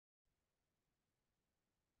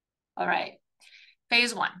All right,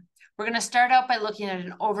 phase one. We're going to start out by looking at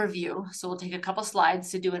an overview. So we'll take a couple slides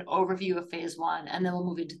to do an overview of phase one, and then we'll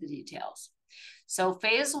move into the details. So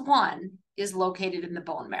phase one is located in the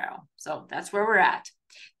bone marrow. So that's where we're at.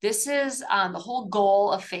 This is the whole goal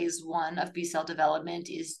of phase one of B cell development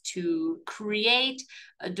is to create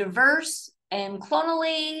a diverse and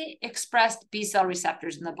clonally expressed B cell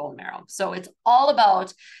receptors in the bone marrow. So it's all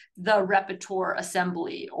about the repertoire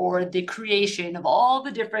assembly or the creation of all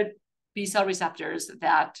the different B cell receptors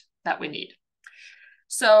that we need.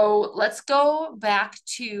 So let's go back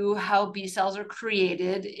to how B cells are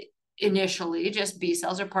created. Initially, just B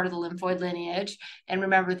cells are part of the lymphoid lineage. And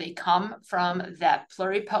remember, they come from that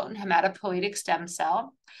pluripotent hematopoietic stem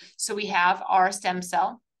cell. So we have our stem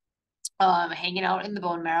cell hanging out in the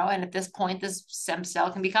bone marrow. And at this point, this stem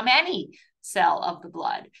cell can become any cell of the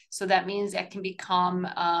blood. So that means it can become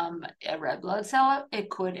a red blood cell. It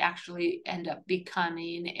could actually end up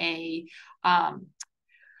becoming a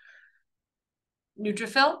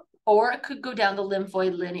neutrophil, or it could go down the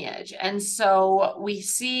lymphoid lineage. And so we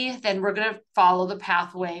see, then we're going to follow the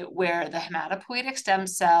pathway where the hematopoietic stem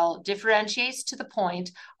cell differentiates to the point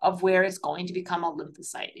of where it's going to become a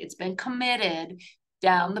lymphocyte. It's been committed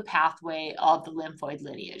down the pathway of the lymphoid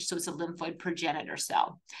lineage. So it's a lymphoid progenitor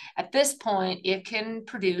cell. At this point, it can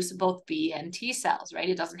produce both B and T cells, right?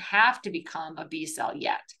 It doesn't have to become a B cell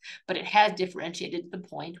yet, but it has differentiated to the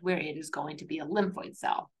point where it is going to be a lymphoid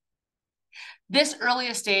cell. This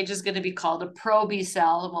earliest stage is going to be called a pro-B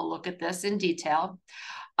cell, and we'll look at this in detail.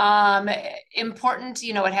 Important,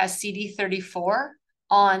 it has CD34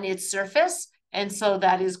 on its surface, and so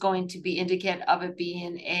that is going to be indicative of it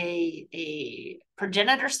being a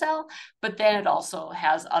progenitor cell, but then it also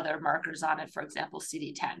has other markers on it, for example,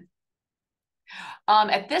 CD10.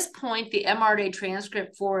 At this point, the mRNA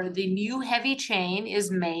transcript for the new heavy chain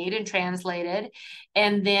is made and translated.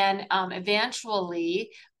 And then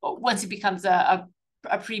eventually, once it becomes a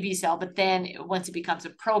pre-B cell, but then once it becomes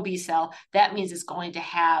a pro-B cell, that means it's going to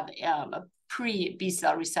have a pre-B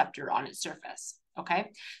cell receptor on its surface.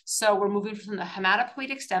 Okay, so we're moving from the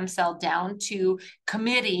hematopoietic stem cell down to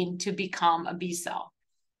committing to become a B cell.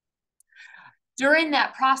 During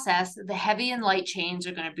that process, the heavy and light chains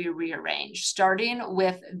are going to be rearranged, starting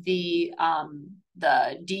with the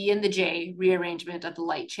D and the J rearrangement of the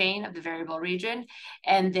light chain of the variable region,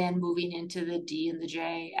 and then moving into the D and the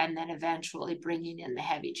J, and then eventually bringing in the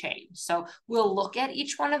heavy chain. So we'll look at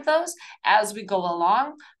each one of those as we go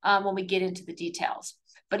along when we get into the details.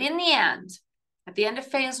 But in the end, at the end of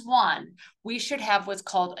phase one, we should have what's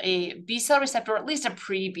called a B cell receptor, or at least a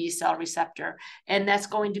pre-B cell receptor. And that's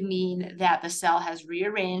going to mean that the cell has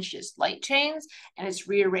rearranged its light chains and it's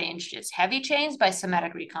rearranged its heavy chains by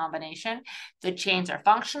somatic recombination. The chains are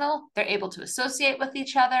functional, they're able to associate with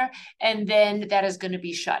each other, and then that is going to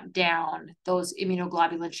be shut down. Those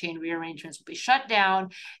immunoglobulin chain rearrangements will be shut down,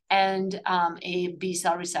 and a B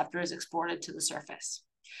cell receptor is exported to the surface.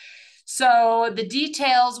 So the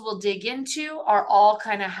details we'll dig into are all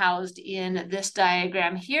kind of housed in this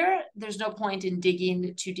diagram here. There's no point in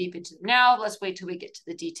digging too deep into them now. Let's wait till we get to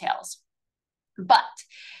the details. But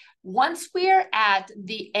once we're at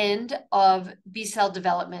the end of B cell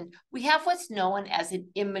development, we have what's known as an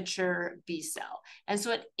immature B cell. And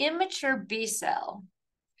so an immature B cell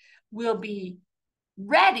will be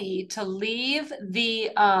ready to leave the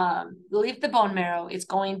bone marrow. It's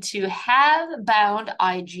going to have bound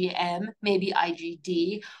IgM, maybe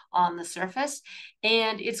IgD on the surface,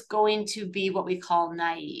 and it's going to be what we call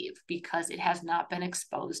naive because it has not been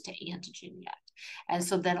exposed to antigen yet. And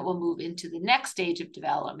so then it will move into the next stage of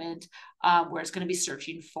development where it's going to be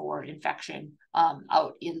searching for infection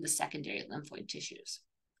out in the secondary lymphoid tissues.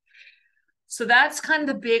 So that's kind of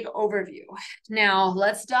the big overview. Now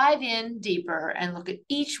let's dive in deeper and look at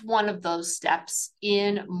each one of those steps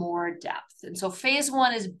in more depth. And so phase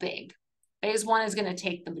one is big. Phase one is going to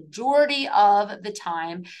take the majority of the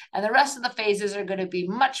time, and the rest of the phases are going to be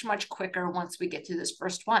much, much quicker once we get to this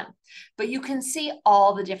first one. But you can see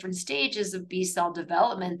all the different stages of B cell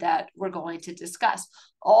development that we're going to discuss,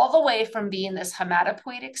 all the way from being this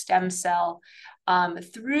hematopoietic stem cell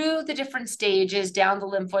through the different stages down the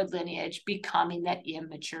lymphoid lineage, becoming that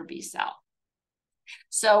immature B cell.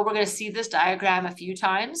 So we're going to see this diagram a few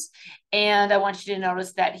times, and I want you to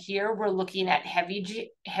notice that here we're looking at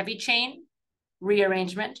heavy chain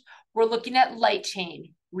rearrangement. We're looking at light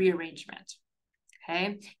chain rearrangement.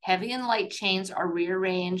 Okay, heavy and light chains are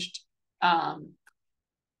rearranged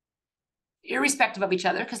irrespective of each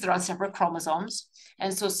other because they're on separate chromosomes.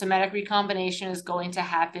 And so somatic recombination is going to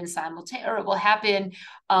happen simultaneously, or it will happen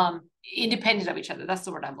independent of each other. That's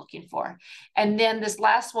the word I'm looking for. And then this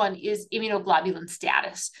last one is immunoglobulin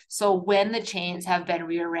status. So when the chains have been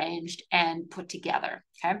rearranged and put together,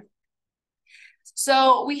 okay?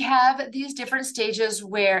 So we have these different stages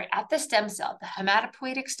where at the stem cell, the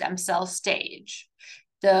hematopoietic stem cell stage,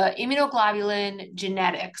 the immunoglobulin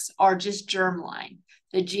genetics are just germline.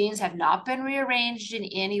 The genes have not been rearranged in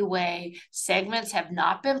any way. Segments have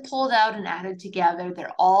not been pulled out and added together.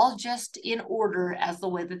 They're all just in order as the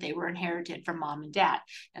way that they were inherited from mom and dad.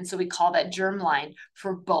 And so we call that germline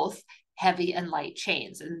for both heavy and light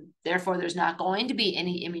chains. And therefore, there's not going to be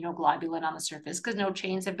any immunoglobulin on the surface because no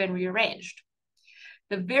chains have been rearranged.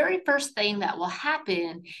 The very first thing that will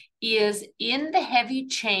happen is in the heavy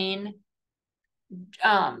chain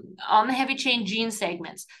on the heavy chain gene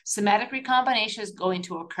segments, somatic recombination is going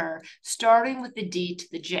to occur, starting with the D to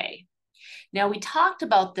the J. Now, we talked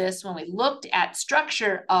about this when we looked at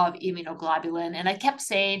structure of immunoglobulin, and I kept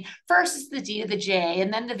saying, first is the D to the J,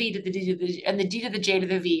 and then the V to the D to the, and the D to the J to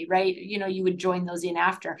the V, right? You know, you would join those in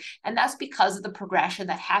after. And that's because of the progression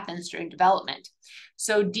that happens during development.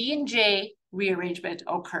 So D and J rearrangement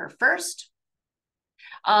occur first,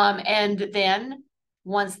 and then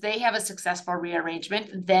once they have a successful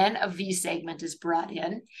rearrangement, then a V segment is brought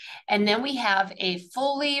in. And then we have a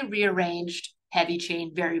fully rearranged heavy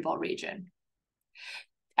chain variable region.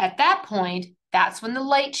 At that point, that's when the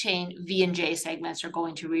light chain V and J segments are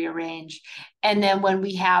going to rearrange. And then when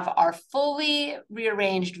we have our fully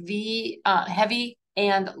rearranged heavy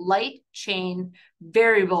and light chain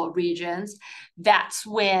variable regions, that's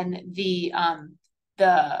when the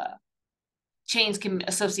chains can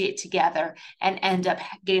associate together and end up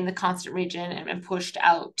getting the constant region and pushed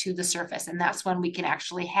out to the surface. And that's when we can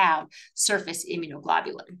actually have surface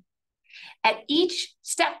immunoglobulin. At each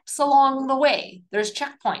steps along the way, there's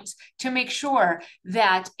checkpoints to make sure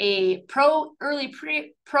that a early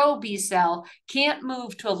pro B cell can't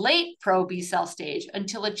move to a late pro B cell stage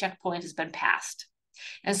until a checkpoint has been passed.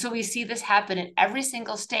 And so we see this happen at every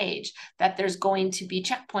single stage, that there's going to be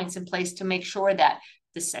checkpoints in place to make sure that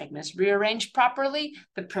the segments rearranged properly,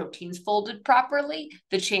 the proteins folded properly,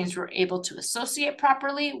 the chains were able to associate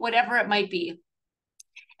properly, whatever it might be.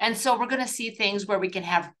 And so we're going to see things where we can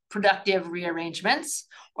have productive rearrangements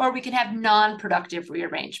or we can have non-productive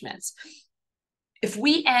rearrangements. If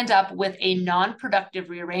we end up with a non-productive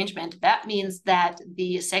rearrangement, that means that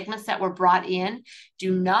the segments that were brought in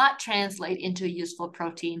do not translate into a useful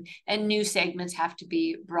protein, and new segments have to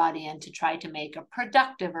be brought in to try to make a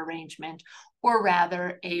productive arrangement, or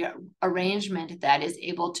rather a arrangement that is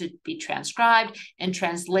able to be transcribed and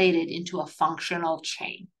translated into a functional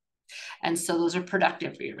chain. And so those are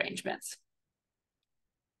productive rearrangements.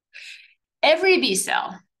 Every B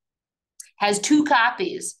cell has 2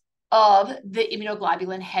 copies of the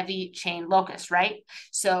immunoglobulin heavy chain locus, right?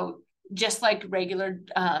 So just like regular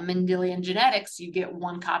Mendelian genetics, you get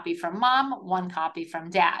 1 copy from mom, 1 copy from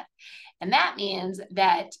dad. And that means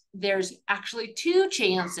that there's actually 2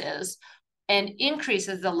 chances and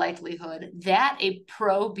increases the likelihood that a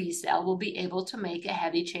pro B cell will be able to make a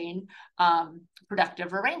heavy chain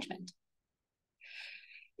productive arrangement.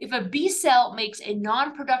 If a B cell makes a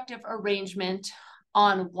non-productive arrangement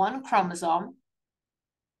on 1 chromosome,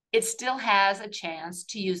 it still has a chance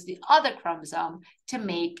to use the other chromosome to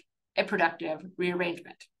make a productive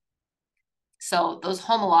rearrangement. So those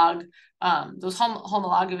homologous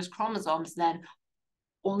chromosomes, then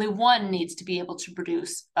only 1 needs to be able to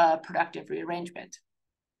produce a productive rearrangement.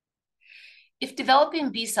 If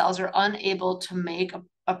developing B cells are unable to make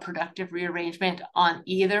a productive rearrangement on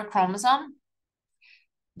either chromosome,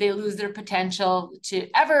 they lose their potential to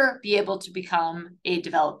ever be able to become a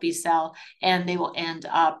developed B cell, and they will end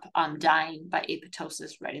up dying by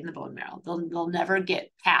apoptosis right in the bone marrow. They'll never get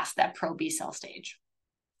past that pro B cell stage.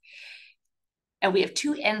 And we have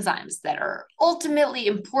 2 enzymes that are ultimately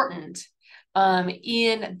important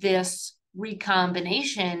in this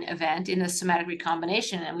recombination event, in the somatic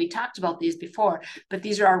recombination. And we talked about these before, but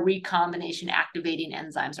these are our recombination activating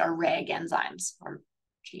enzymes, our RAG enzymes, or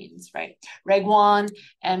genes, right? REG1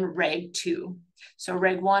 and REG2. So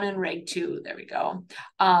REG1 and REG2, there we go,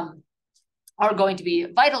 are going to be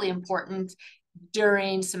vitally important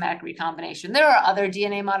during somatic recombination. There are other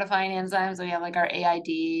DNA modifying enzymes. We have like our AID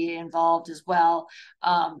involved as well.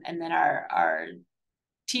 And then our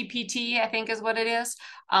TPT, I think is what it is,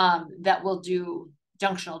 that will do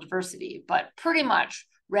junctional diversity. But pretty much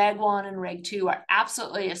REG1 and REG2 are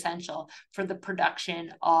absolutely essential for the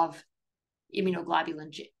production of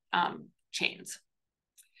immunoglobulin chains.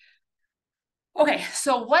 Okay,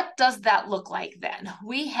 so what does that look like then?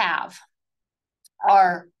 We have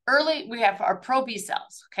our pro B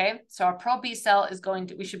cells, okay? So our pro B cell is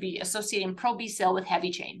we should be associating pro B cell with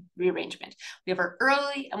heavy chain rearrangement. We have our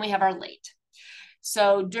early and we have our late.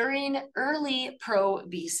 So during early pro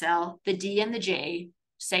B cell, the D and the J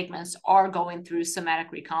segments are going through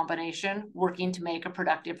somatic recombination, working to make a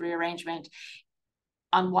productive rearrangement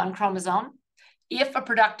on one chromosome. If a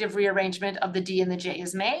productive rearrangement of the D and the J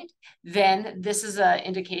is made, then this is an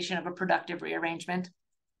indication of a productive rearrangement.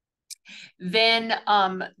 Then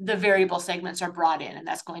the variable segments are brought in, and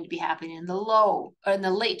that's going to be happening in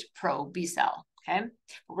the late pro B cell, okay?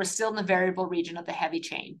 But we're still in the variable region of the heavy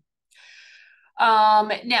chain.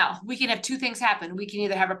 Now, we can have two things happen. We can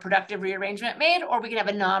either have a productive rearrangement made, or we can have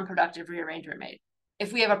a non-productive rearrangement made.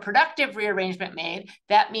 If we have a productive rearrangement made,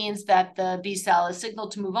 that means that the B cell is signaled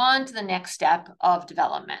to move on to the next step of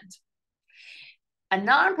development. A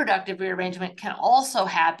non-productive rearrangement can also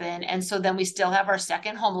happen, and so then we still have our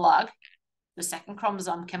second homolog. The second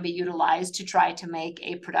chromosome can be utilized to try to make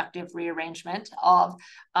a productive rearrangement of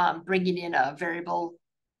bringing in a variable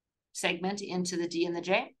segment into the D and the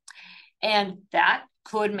J. And that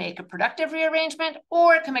could make a productive rearrangement,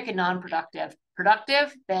 or it can make a non-productive.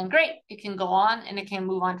 Productive, then great. It can go on and it can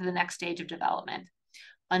move on to the next stage of development.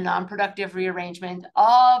 A non-productive rearrangement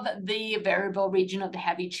of the variable region of the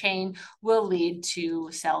heavy chain will lead to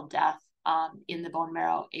cell death in the bone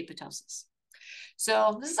marrow apoptosis.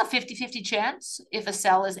 So this is a 50-50 chance if a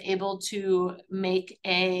cell is able to make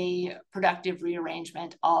a productive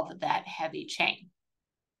rearrangement of that heavy chain.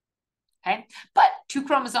 Okay, but 2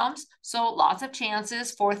 chromosomes, so lots of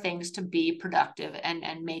chances for things to be productive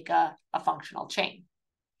and make a functional chain.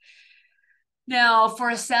 Now,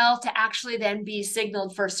 for a cell to actually then be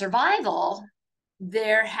signaled for survival,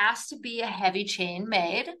 there has to be a heavy chain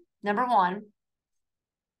made, number 1.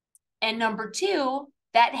 And number 2,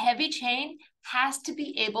 that heavy chain has to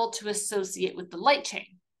be able to associate with the light chain.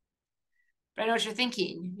 I know what you're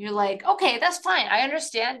thinking. You're like, okay, that's fine. I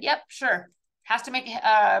understand. Yep, sure. Has to make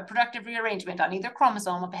a productive rearrangement on either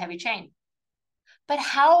chromosome of a heavy chain. But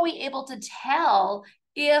how are we able to tell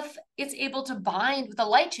if it's able to bind with a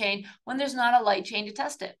light chain when there's not a light chain to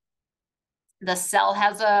test it? The cell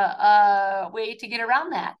has a way to get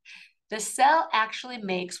around that. The cell actually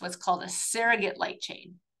makes what's called a surrogate light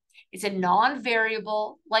chain. It's a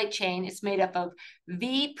non-variable light chain. It's made up of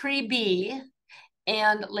V pre-B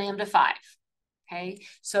and lambda 5. Okay,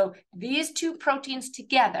 so these 2 proteins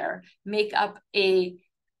together make up a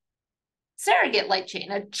surrogate light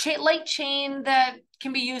chain, a light chain that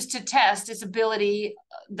can be used to test its ability,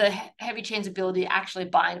 the heavy chain's ability to actually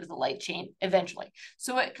bind with the light chain eventually.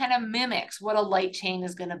 So it kind of mimics what a light chain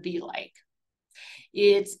is going to be like.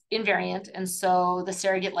 It's invariant, and so the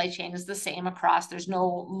surrogate light chain is the same across. There's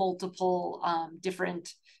no multiple different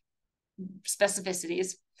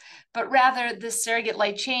specificities, but rather the surrogate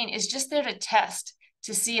light chain is just there to test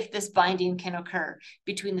to see if this binding can occur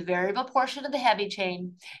between the variable portion of the heavy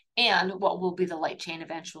chain and what will be the light chain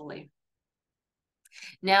eventually.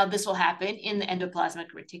 Now, this will happen in the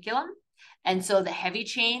endoplasmic reticulum, and so the heavy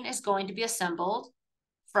chain is going to be assembled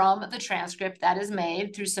from the transcript that is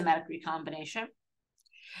made through somatic recombination.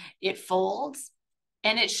 It folds,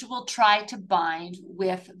 and it will try to bind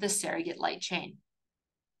with the surrogate light chain.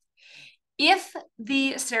 If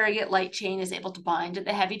the surrogate light chain is able to bind to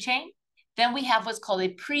the heavy chain, then we have what's called a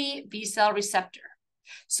pre-B cell receptor.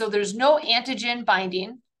 So there's no antigen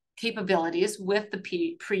binding capabilities with the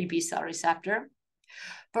pre-B cell receptor,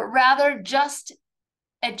 but rather just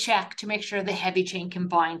a check to make sure the heavy chain can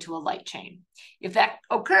bind to a light chain. If that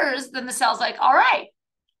occurs, then the cell's like, all right,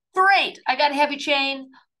 great, I got a heavy chain,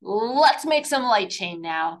 let's make some light chain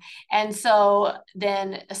now. And so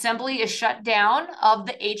then assembly is shut down of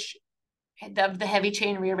the heavy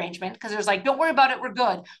chain rearrangement, because there's like, don't worry about it, we're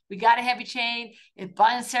good. We got a heavy chain, it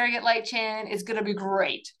binds surrogate light chain, it's gonna be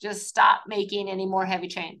great. Just stop making any more heavy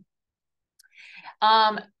chain.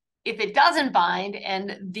 If it doesn't bind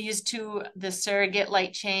and these 2, the surrogate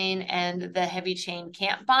light chain and the heavy chain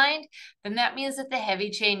can't bind, then that means that the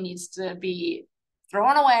heavy chain needs to be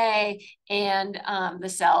thrown away and the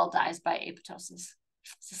cell dies by apoptosis.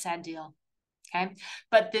 It's a sad deal. Okay,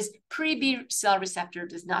 but this pre-B cell receptor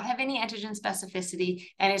does not have any antigen specificity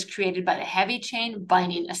and is created by the heavy chain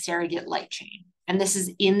binding a surrogate light chain. And this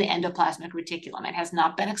is in the endoplasmic reticulum. It has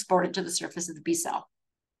not been exported to the surface of the B cell.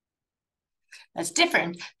 That's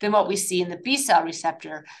different than what we see in the B cell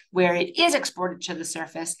receptor, where it is exported to the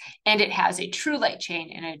surface and it has a true light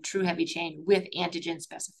chain and a true heavy chain with antigen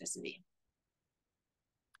specificity.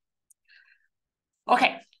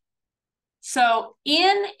 Okay, so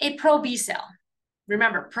in a pro B cell,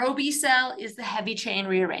 Remember, pro-B cell is the heavy chain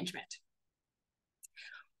rearrangement,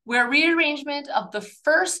 where rearrangement of the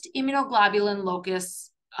first immunoglobulin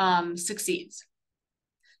locus succeeds.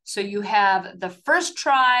 So you have the first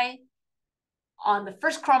try on the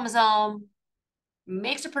first chromosome,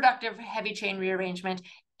 makes a productive heavy chain rearrangement,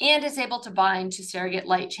 and is able to bind to surrogate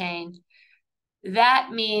light chain. That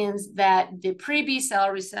means that the pre-B cell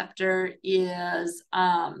receptor is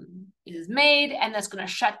made, and that's going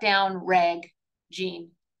to shut down reg gene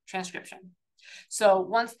transcription. So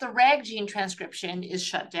once the reg gene transcription is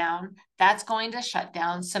shut down, that's going to shut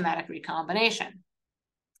down somatic recombination,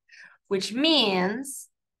 which means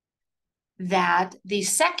that the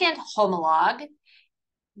second homolog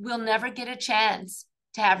will never get a chance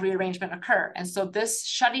to have rearrangement occur. And so this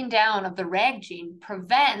shutting down of the reg gene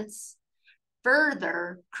prevents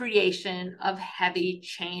further creation of heavy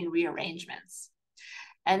chain rearrangements.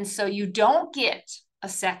 And so you don't get a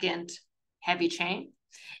second heavy chain,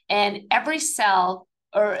 and every cell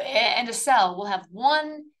and a cell will have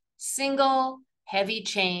one single heavy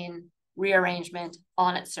chain rearrangement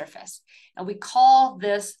on its surface. And we call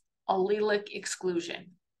this allelic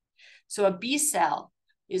exclusion. So a B cell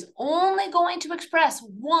is only going to express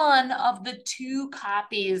one of the two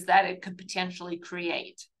copies that it could potentially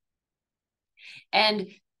create. And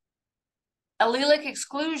allelic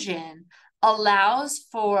exclusion allows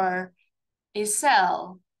for a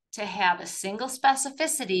cell to have a single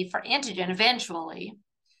specificity for antigen eventually,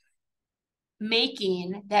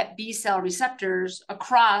 making that B cell receptors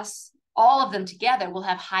across all of them together will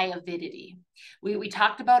have high avidity. We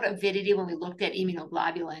talked about avidity when we looked at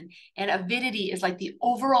immunoglobulin, and avidity is like the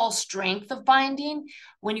overall strength of binding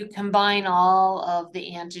when you combine all of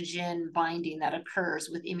the antigen binding that occurs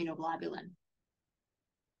with immunoglobulin.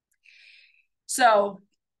 So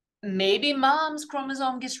maybe mom's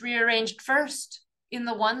chromosome gets rearranged first in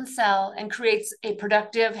the one cell and creates a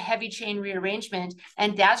productive heavy chain rearrangement,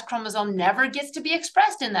 and dad's chromosome never gets to be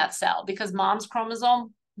expressed in that cell because mom's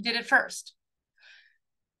chromosome did it first.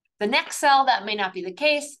 The next cell, that may not be the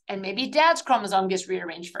case, and maybe dad's chromosome gets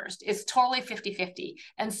rearranged first. It's totally 50-50.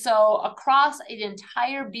 And so across an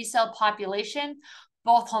entire B cell population,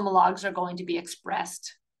 both homologs are going to be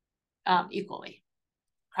expressed equally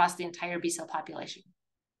across the entire B cell population.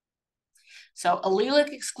 So allelic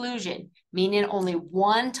exclusion, meaning only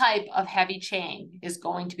one type of heavy chain is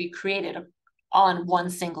going to be created on one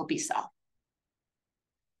single B cell.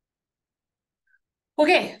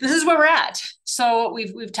 Okay, this is where we're at. So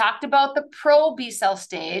we've talked about the pro B cell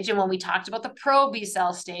stage, and when we talked about the pro B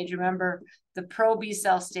cell stage, remember the pro B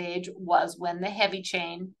cell stage was when the heavy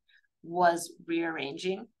chain was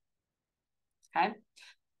rearranging. Okay,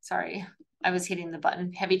 sorry, I was hitting the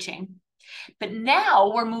button, heavy chain. But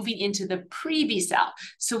now we're moving into the pre-B cell.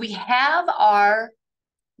 So we have our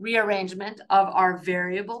rearrangement of our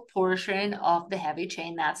variable portion of the heavy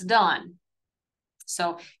chain that's done.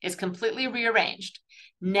 So it's completely rearranged.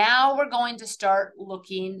 Now we're going to start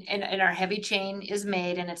looking, and our heavy chain is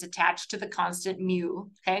made and it's attached to the constant mu,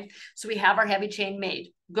 okay? So we have our heavy chain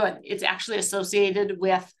made. Good. It's actually associated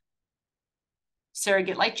with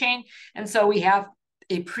surrogate light chain. And so we have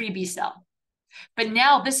a pre-B cell. But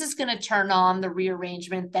now this is going to turn on the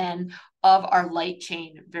rearrangement then of our light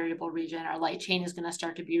chain variable region. Our light chain is going to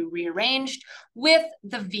start to be rearranged with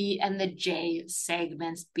the V and the J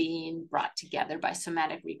segments being brought together by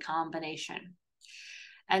somatic recombination.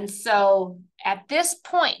 And so at this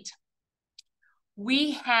point,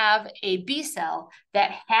 we have a B cell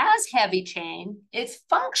that has heavy chain. It's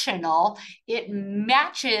functional. It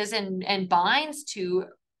matches and binds to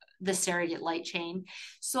the surrogate light chain.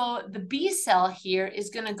 So the B cell here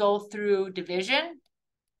is going to go through division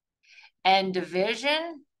and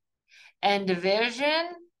division and division,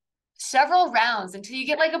 several rounds until you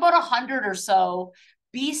get like about 100 or so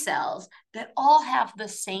B cells that all have the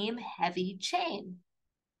same heavy chain.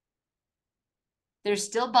 They're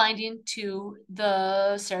still binding to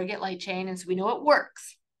the surrogate light chain, and so we know it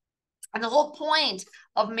works. And the whole point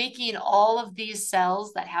of making all of these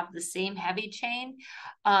cells that have the same heavy chain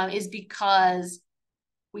is because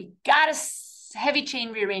we got a heavy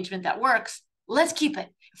chain rearrangement that works. Let's keep it.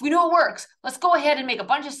 If we know it works, let's go ahead and make a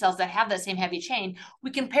bunch of cells that have that same heavy chain.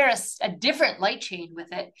 We can pair a different light chain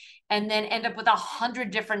with it and then end up with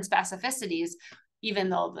 100 different specificities, even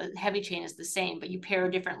though the heavy chain is the same, but you pair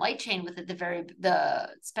a different light chain with it, the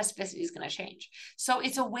specificity is going to change. So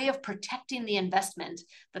it's a way of protecting the investment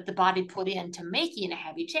that the body put into making a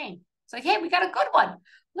heavy chain. It's like, hey, we got a good one.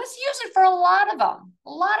 Let's use it for a lot of them.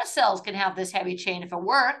 A lot of cells can have this heavy chain if it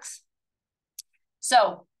works.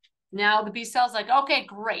 So now the B cell's like, okay,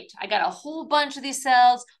 great. I got a whole bunch of these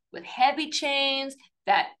cells with heavy chains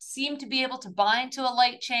that seem to be able to bind to a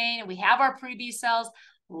light chain. We have our pre-B cells.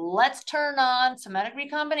 Let's turn on somatic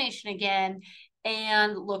recombination again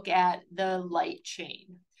and look at the light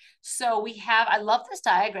chain. So we have, I love this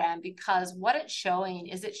diagram because what it's showing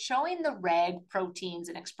is it's showing the reg proteins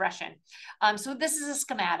and expression. So this is a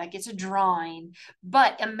schematic, it's a drawing,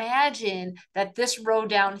 but imagine that this row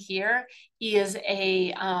down here is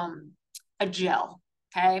a gel,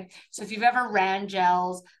 okay? So if you've ever ran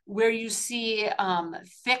gels where you see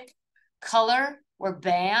thick color or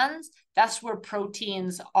bands, that's where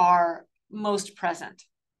proteins are most present.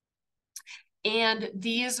 And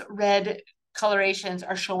these red colorations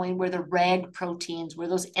are showing where the reg proteins, where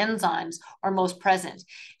those enzymes are most present.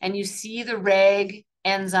 And you see the reg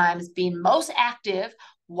enzymes being most active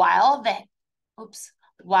while the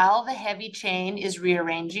heavy chain is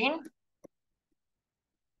rearranging.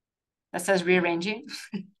 That says rearranging.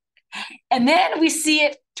 And then we see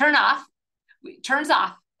it turn off. It turns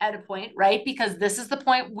off at a point, right? Because this is the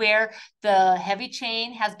point where the heavy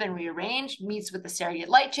chain has been rearranged, meets with the surrogate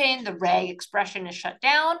light chain, the reg expression is shut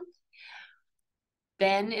down.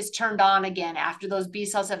 Then it's turned on again after those B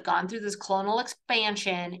cells have gone through this clonal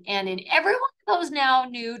expansion. And in every one of those now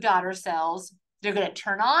new daughter cells, they're going to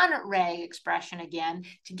turn on reg expression again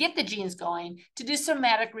to get the genes going to do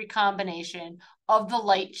somatic recombination of the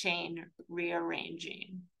light chain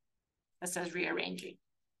rearranging. That says rearranging.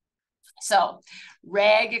 So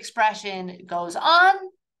reg expression goes on,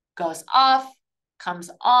 goes off, comes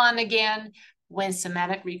on again when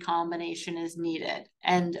somatic recombination is needed.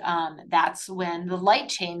 And that's when the light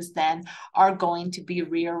chains then are going to be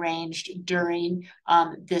rearranged during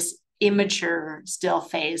this immature still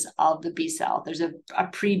phase of the B cell. There's a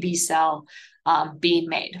pre-B cell being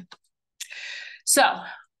made. So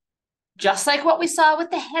just like what we saw with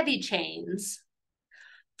the heavy chains,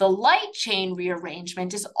 the light chain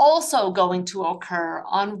rearrangement is also going to occur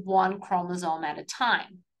on one chromosome at a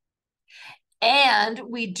time. And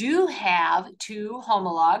we do have two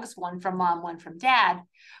homologs, one from mom, one from dad.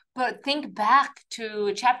 But think back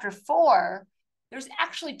to chapter 4, there's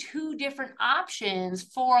actually two different options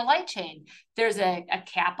for a light chain. There's a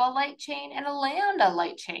kappa light chain and a lambda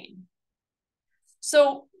light chain.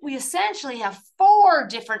 So we essentially have 4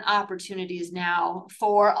 different opportunities now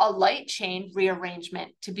for a light chain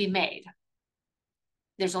rearrangement to be made.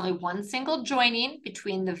 There's only one single joining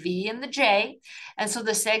between the V and the J, and so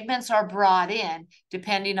the segments are brought in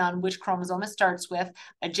depending on which chromosome it starts with.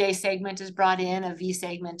 A J segment is brought in, a V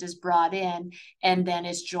segment is brought in, and then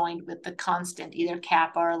it's joined with the constant, either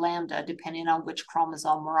kappa or lambda, depending on which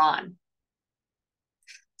chromosome we're on.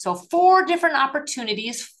 So 4 different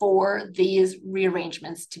opportunities for these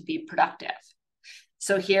rearrangements to be productive.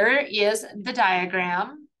 So here is the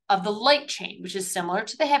diagram of the light chain, which is similar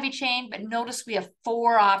to the heavy chain, but notice we have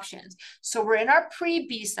 4 options. So we're in our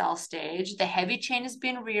pre-B cell stage, the heavy chain has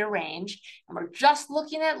been rearranged, and we're just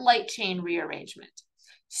looking at light chain rearrangement.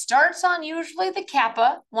 Starts on usually the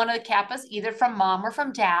kappa, one of the kappas, either from mom or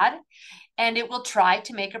from dad, and it will try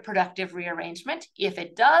to make a productive rearrangement. If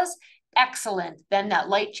it does, excellent. Then that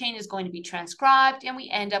light chain is going to be transcribed, and we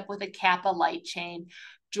end up with a kappa light chain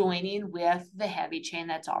joining with the heavy chain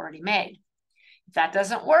that's already made. If that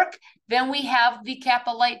doesn't work, then we have the kappa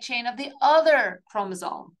light chain of the other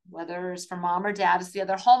chromosome, whether it's from mom or dad, it's the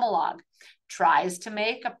other homolog, tries to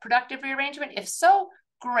make a productive rearrangement. If so,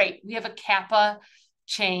 great. We have a kappa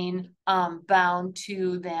chain bound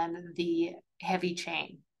to then the heavy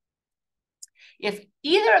chain. If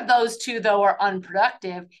either of those two, though, are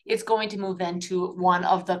unproductive, it's going to move into one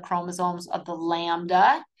of the chromosomes of the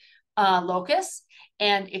lambda locus,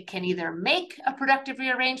 and it can either make a productive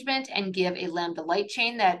rearrangement and give a lambda light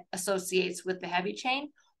chain that associates with the heavy chain,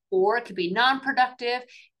 or it could be non-productive,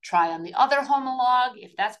 try on the other homolog.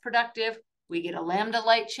 If that's productive, we get a lambda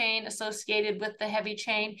light chain associated with the heavy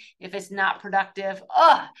chain. If it's not productive,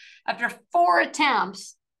 after 4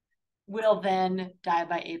 attempts, will then die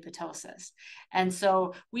by apoptosis. And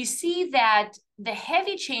so we see that the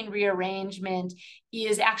heavy chain rearrangement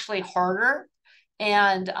is actually harder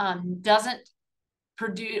and doesn't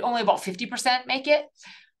produce, only about 50% make it.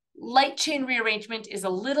 Light chain rearrangement is a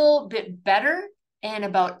little bit better, and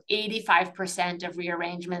about 85% of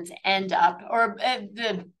rearrangements end up, or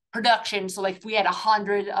the production, so like if we had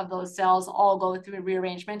 100 of those cells all go through a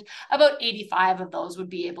rearrangement, about 85 of those would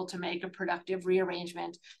be able to make a productive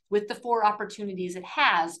rearrangement with the 4 opportunities it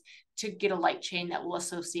has to get a light chain that will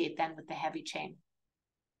associate then with the heavy chain.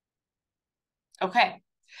 Okay.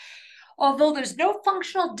 Although there's no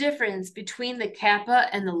functional difference between the kappa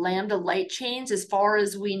and the lambda light chains as far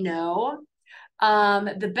as we know,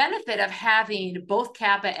 The benefit of having both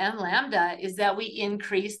kappa and lambda is that we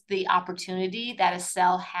increase the opportunity that a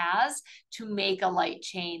cell has to make a light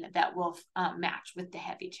chain that will match with the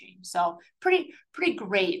heavy chain. So pretty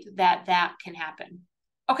great that that can happen.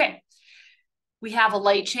 Okay, we have a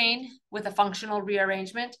light chain with a functional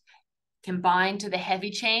rearrangement combined to the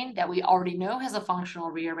heavy chain that we already know has a functional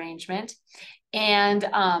rearrangement. And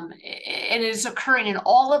it is occurring in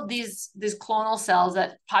all of these clonal cells,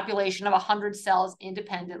 that population of 100 cells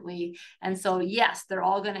independently. And so, yes, they're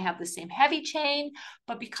all going to have the same heavy chain,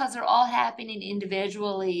 but because they're all happening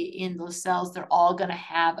individually in those cells, they're all going to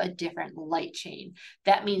have a different light chain.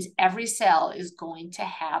 That means every cell is going to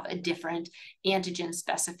have a different antigen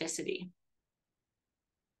specificity.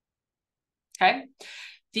 Okay.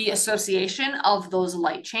 The association of those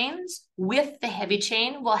light chains with the heavy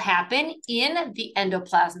chain will happen in the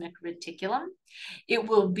endoplasmic reticulum. It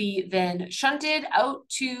will be then shunted out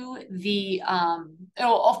to the,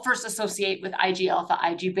 it'll first associate with Ig alpha,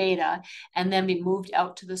 Ig beta, and then be moved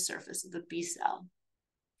out to the surface of the B cell.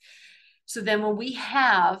 So then when we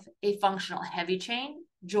have a functional heavy chain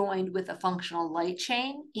joined with a functional light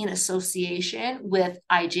chain in association with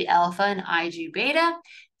Ig alpha and Ig beta,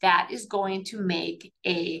 that is going to make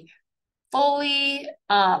a fully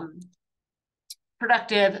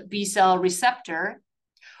productive B cell receptor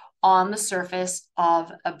on the surface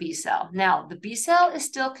of a B cell. Now, the B cell is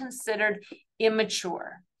still considered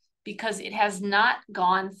immature because it has not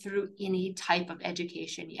gone through any type of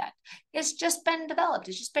education yet. It's just been developed.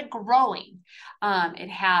 It's just been growing.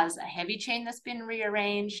 It has a heavy chain that's been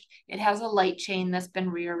rearranged. It has a light chain that's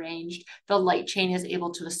been rearranged. The light chain is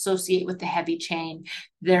able to associate with the heavy chain.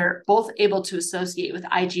 They're both able to associate with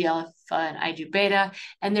Ig alpha and Ig beta,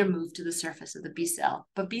 and they're moved to the surface of the B cell.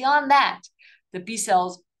 But beyond that, the B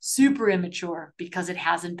cell's super immature because it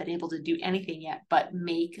hasn't been able to do anything yet but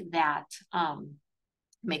make that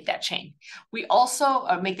chain. We also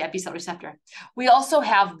make that B cell receptor. We also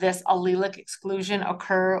have this allelic exclusion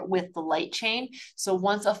occur with the light chain. So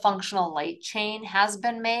once a functional light chain has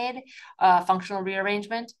been made, functional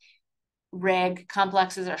rearrangement, reg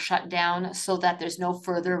complexes are shut down so that there's no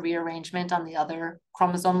further rearrangement on the other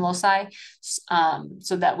chromosome loci,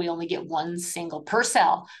 so that we only get one single per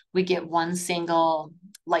cell. We get one single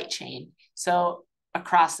light chain. So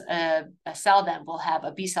across a cell, then we'll have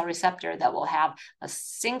a B cell receptor that will have a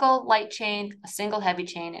single light chain, a single heavy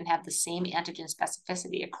chain, and have the same antigen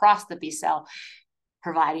specificity across the B cell,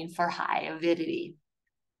 providing for high avidity.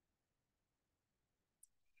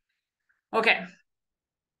 Okay.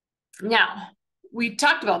 Now, we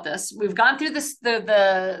talked about this. We've gone through this,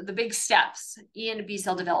 the big steps in B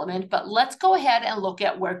cell development, but let's go ahead and look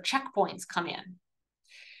at where checkpoints come in.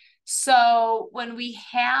 So when we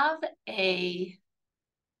have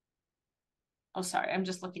oh, sorry, I'm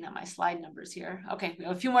just looking at my slide numbers here. Okay, we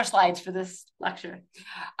have a few more slides for this lecture.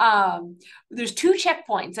 There's two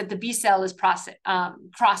checkpoints that the B cell is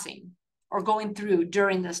crossing or going through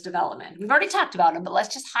during this development. We've already talked about them, but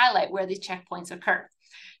let's just highlight where these checkpoints occur.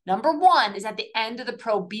 Number one is at the end of the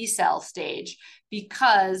pro-B cell stage,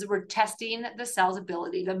 because we're testing the cell's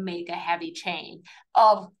ability to make a heavy chain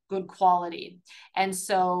of good quality. And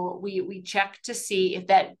so we check to see if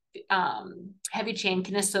that heavy chain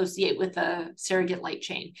can associate with a surrogate light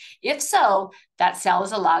chain. If so, that cell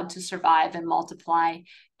is allowed to survive and multiply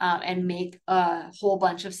and make a whole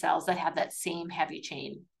bunch of cells that have that same heavy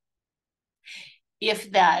chain.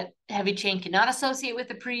 If that heavy chain cannot associate with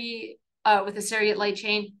a surrogate light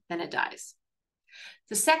chain, then it dies.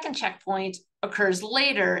 The second checkpoint occurs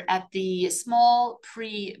later at the small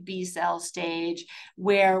pre-B cell stage,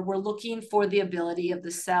 where we're looking for the ability of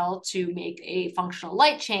the cell to make a functional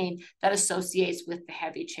light chain that associates with the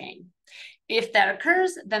heavy chain. If that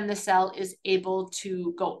occurs, then the cell is able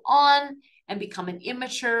to go on and become an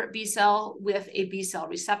immature B cell with a B cell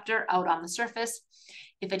receptor out on the surface.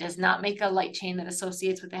 If it does not make a light chain that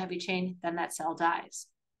associates with the heavy chain, then that cell dies.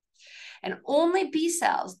 And only B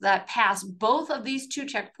cells that pass both of these two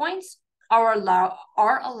checkpoints are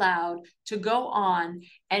allowed to go on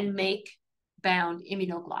and make bound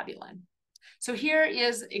immunoglobulin. So here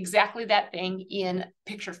is exactly that thing in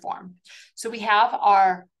picture form. So we have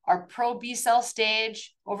our pro-B cell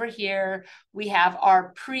stage over here. We have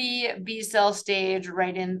our pre-B cell stage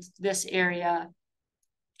right in this area.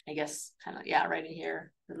 I guess kind of, yeah, right in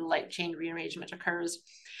here, where the light chain rearrangement occurs.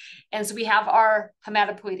 And so we have our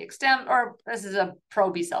hematopoietic stem, or this is a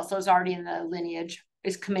pro-B cell, so it's already in the lineage,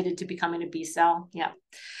 is committed to becoming a B cell. Yeah.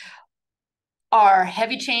 our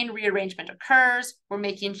heavy chain rearrangement occurs. We're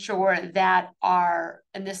making sure that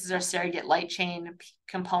and this is our surrogate light chain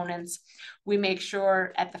components. We make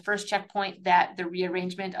sure at the first checkpoint that the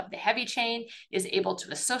rearrangement of the heavy chain is able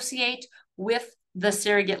to associate with the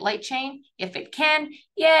surrogate light chain. If it can,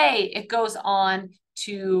 yay, it goes on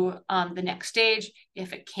to the next stage.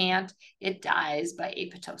 If it can't, it dies by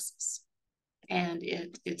apoptosis and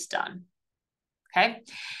it's done. Okay.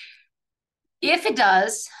 If it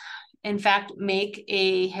does, in fact, make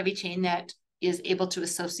a heavy chain that is able to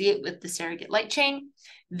associate with the surrogate light chain,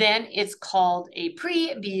 then it's called a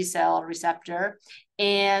pre-B cell receptor,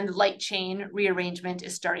 and light chain rearrangement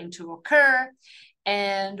is starting to occur.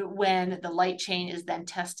 And when the light chain is then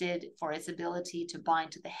tested for its ability to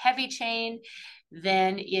bind to the heavy chain,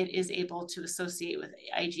 then it is able to associate with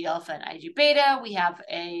Ig alpha and Ig beta. We have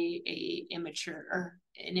an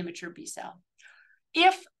immature B cell.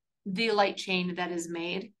 If the light chain that is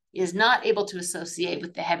made is not able to associate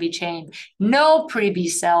with the heavy chain, no pre-B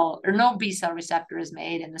cell or no B cell receptor is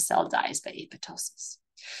made and the cell dies by apoptosis.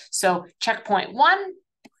 So checkpoint 1,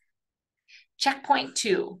 checkpoint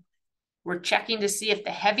 2, we're checking to see if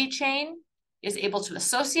the heavy chain is able to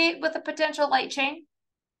associate with a potential light chain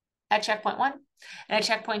at checkpoint 1. And at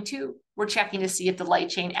checkpoint 2, we're checking to see if the light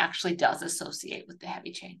chain actually does associate with the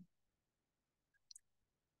heavy chain.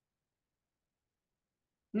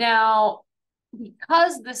 Now,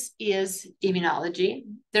 because this is immunology,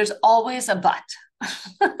 there's always a but.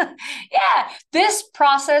 Yeah, this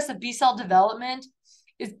process of B cell development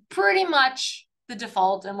is pretty much the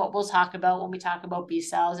default and what we'll talk about when we talk about B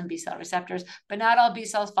cells and B cell receptors, but not all B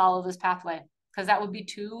cells follow this pathway because that would be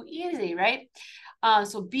too easy, right?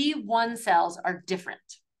 So B1 cells are different.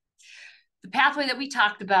 The pathway that we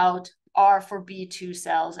talked about are for B2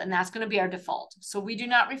 cells, and that's going to be our default. So we do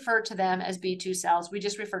not refer to them as B2 cells. We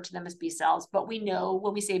just refer to them as B cells. But we know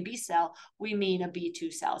when we say B cell, we mean a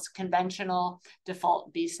B2 cell. It's conventional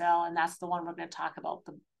default B cell, and that's the one we're going to talk about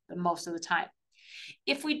the most of the time.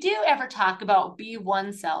 If we do ever talk about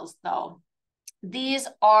B1 cells, though, these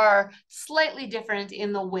are slightly different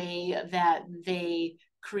in the way that they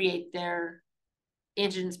create their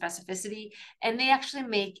antigen specificity, and they actually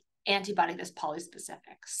make antibody that's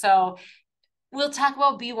polyspecific. So we'll talk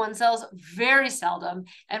about B1 cells very seldom.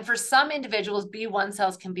 And for some individuals, B1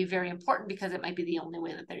 cells can be very important because it might be the only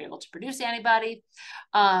way that they're able to produce antibody.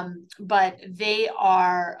 But they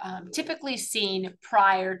are typically seen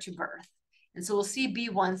prior to birth. And so we'll see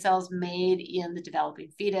B1 cells made in the developing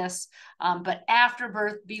fetus. But after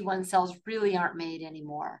birth, B1 cells really aren't made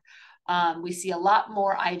anymore. We see a lot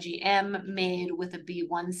more IgM made with a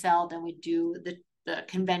B1 cell than we do the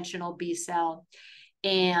conventional B cell.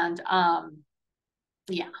 And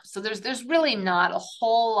yeah, so there's really not a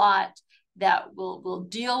whole lot that we'll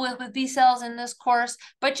deal with B cells in this course,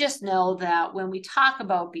 but just know that when we talk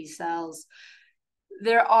about B cells,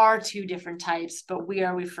 there are 2 different types, but we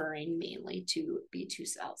are referring mainly to B2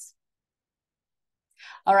 cells.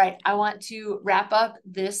 All right, I want to wrap up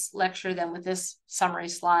this lecture then with this summary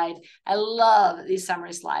slide. I love these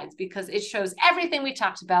summary slides because it shows everything we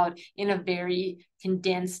talked about in a very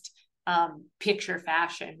condensed picture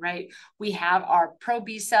fashion, right? We have our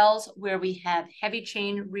pro-B cells where we have heavy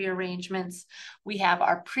chain rearrangements. We have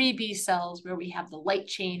our pre-B cells where we have the light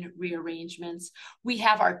chain rearrangements. We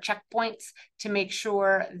have our checkpoints to make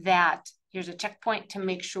sure that here's a checkpoint to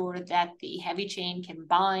make sure that the heavy chain can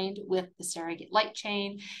bind with the surrogate light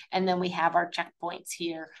chain. And then we have our checkpoints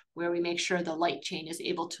here where we make sure the light chain is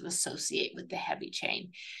able to associate with the heavy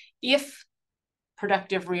chain. If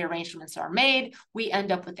productive rearrangements are made, we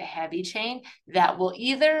end up with a heavy chain that will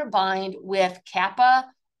either bind with kappa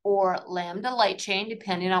or lambda light chain,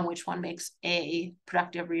 depending on which one makes a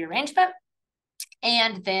productive rearrangement.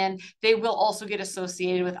 And then they will also get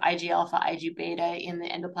associated with Ig alpha, Ig beta in the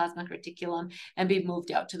endoplasmic reticulum and be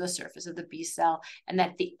moved out to the surface of the B cell. And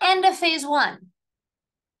at the end of phase 1,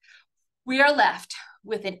 we are left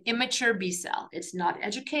with an immature B cell. It's not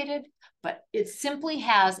educated, but it simply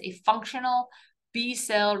has a functional B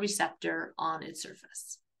cell receptor on its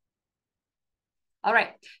surface. All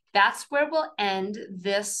right, that's where we'll end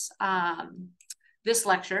this, this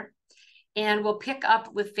lecture. And we'll pick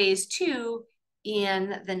up with phase 2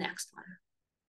 in the next one.